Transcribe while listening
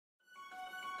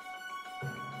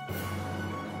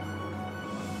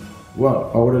Well,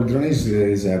 Power Electronics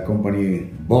is a company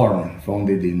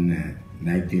founded in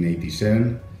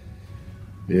 1987.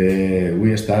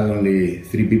 We started only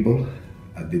 3 people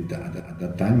at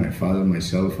that time, my father,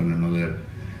 myself, and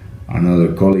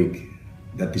another colleague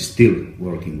that is still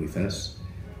working with us.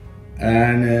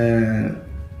 And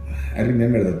I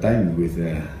remember that time with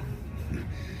a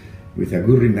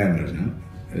good remembrance.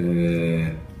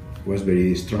 Was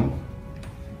very strong.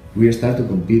 We started to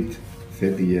compete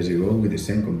 30 years ago with the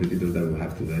same competitors that we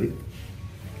have today.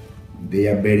 They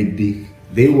are very big.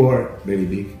 They were very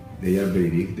big. They are very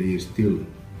big. They are still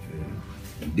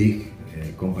big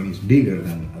companies, bigger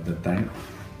than at that time.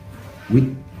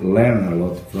 We learn a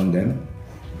lot from them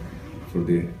for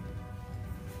the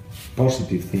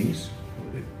positive things, for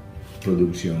the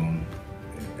production,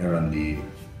 R&D,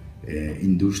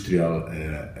 industrial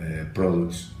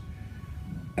products,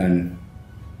 and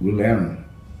we learn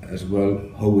as well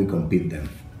how we compete them,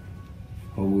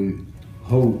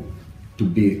 how to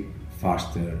be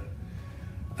faster,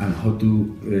 and how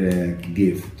to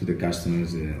give to the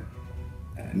customers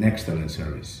an excellent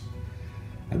service.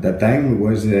 At that time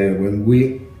was when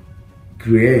we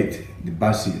create the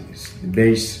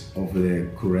base of the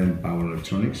current Power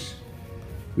Electronics.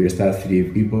 We started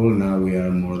 3 people, now we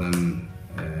are more than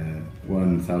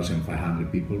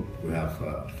 1,500 people. We have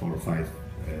 4 or 5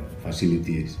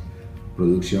 facilities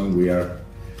production. We are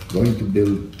going to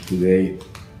build today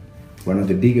one of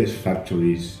the biggest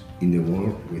factories in the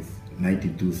world with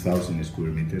 92,000 square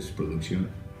meters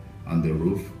production on the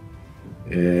roof.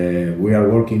 We are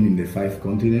working in the 5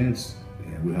 continents.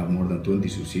 We have more than 20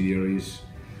 subsidiaries,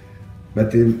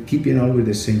 but keeping always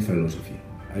the same philosophy.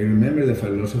 I remember the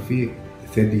philosophy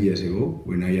 30 years ago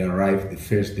when I arrived the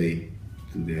first day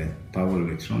to the Power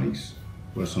Electronics.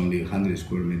 It was only 100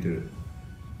 square meter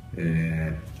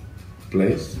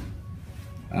place,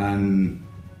 and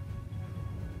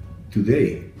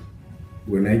today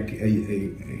when I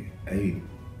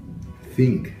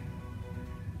think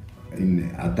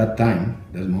at that time,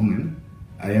 that moment,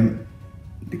 I am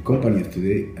the company of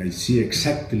today. I see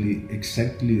exactly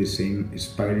the same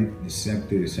spirit,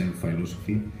 exactly the same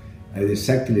philosophy, and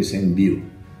exactly the same view,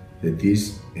 that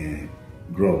is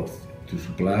growth, to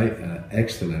supply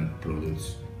excellent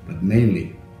products, but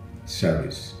mainly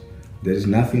service. There is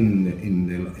nothing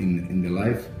in the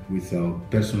life without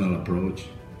personal approach,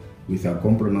 without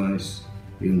compromise,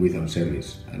 even without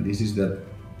service. And this is that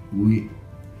we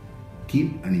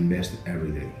keep and invest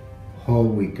every day. How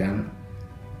we can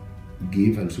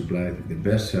give and supply the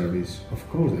best service, of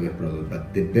course the best product,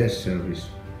 but the best service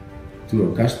to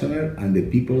our customer and the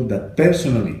people that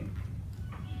personally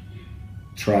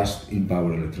trust in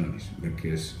Power Electronics,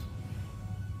 because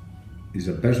it's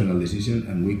a personal decision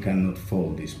and we cannot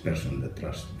fault this person that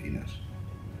trusts in us.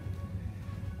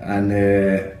 And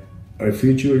our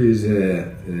future is,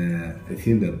 I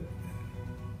think that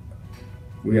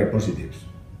we are positives.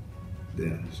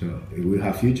 Yeah. So if we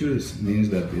have future, it means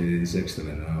that it's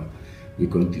excellent. We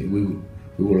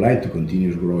would like to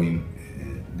continue growing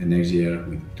the next year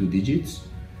with 2 digits,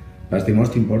 but the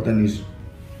most important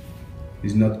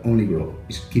is not only grow,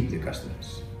 is keep the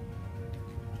customers.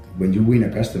 When you win a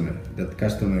customer, that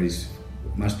customer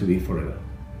must be forever.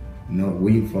 No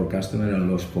win for customer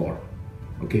and loss for.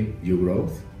 Okay, you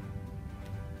growth.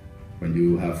 When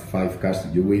you have 5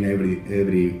 customers, you win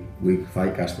every week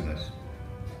 5 customers.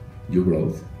 You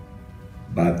growth,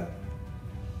 but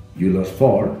you lost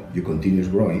 4. You continue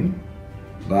growing,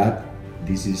 but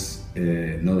this is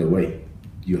not the way.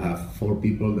 You have 4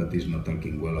 people that is not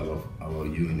talking well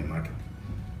about you in the market.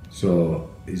 So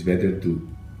it's better to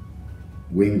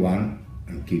win 1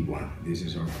 and keep 1. This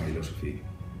is our philosophy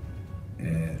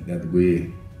that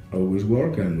we always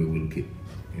work and we will keep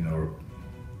in our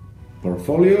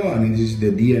portfolio, and this is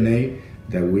the DNA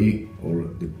that we, or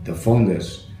the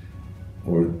founders,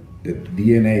 or the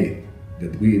DNA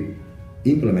that we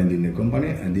implement in the company,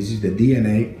 and this is the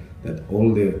DNA that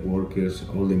all the workers,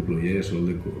 all the employees, all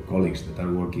the colleagues that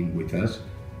are working with us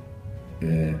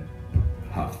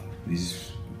have. This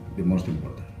is the most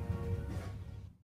important.